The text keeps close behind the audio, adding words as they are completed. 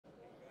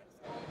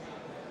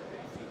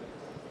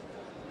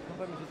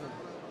Es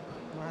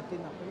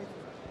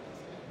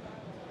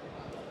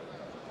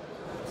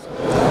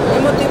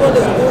motivo de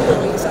orgullo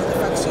y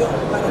satisfacción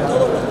para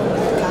todos los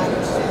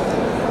dominicanos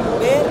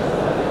ver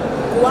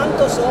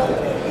cuántos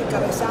hombres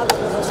encabezados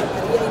por José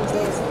María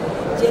Inés,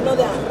 llenos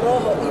de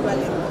arrojo y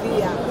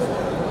valentía,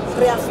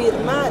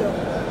 reafirmaron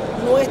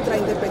nuestra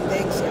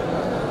independencia,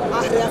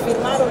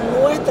 reafirmaron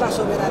nuestra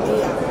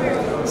soberanía.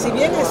 Si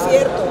bien es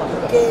cierto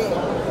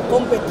que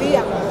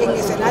competían en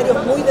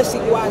escenarios muy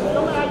desiguales,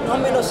 no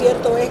menos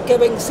cierto es que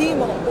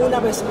vencimos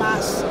una vez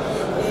más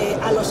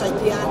a los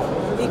haitianos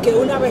y que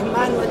una vez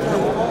más nuestra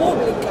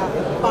república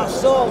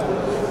pasó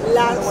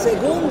la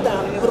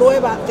segunda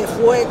prueba de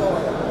fuego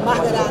más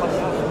grande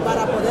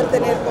para poder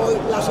tener hoy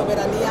la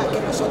soberanía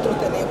que nosotros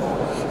tenemos.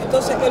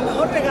 Entonces, el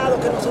mejor regalo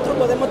que nosotros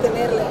podemos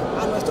tenerle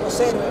a nuestros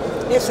héroes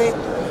es esto: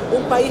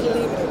 un país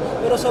libre,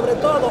 pero sobre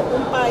todo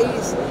un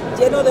país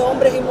lleno de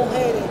hombres y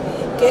mujeres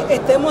que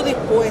estemos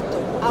dispuestos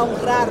a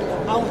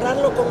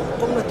honrarlo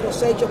con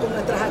nuestros hechos, con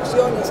nuestras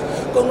acciones,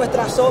 con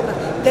nuestras obras,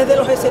 desde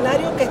los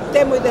escenarios que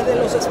estemos y desde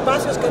los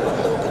espacios que nos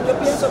toquen. Yo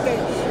pienso que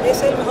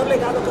ese es el mejor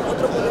legado que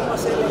nosotros podemos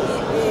hacerle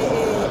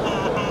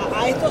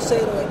a estos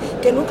héroes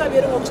que nunca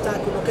vieron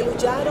obstáculos, que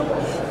lucharon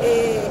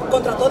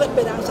contra toda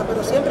esperanza,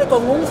 pero siempre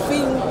con un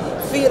fin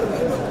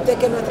firme de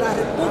que nuestra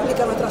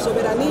república, nuestra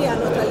soberanía,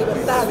 nuestras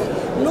libertades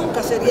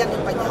nunca serían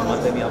empañadas.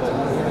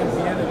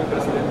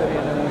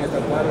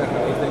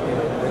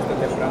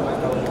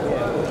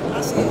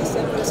 Así es,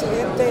 el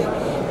presidente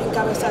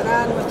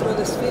encabezará nuestro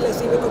desfile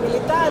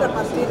cívico-militar a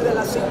partir de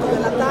las 5 de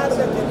la tarde.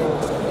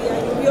 Tenemos un día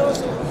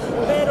lluvioso,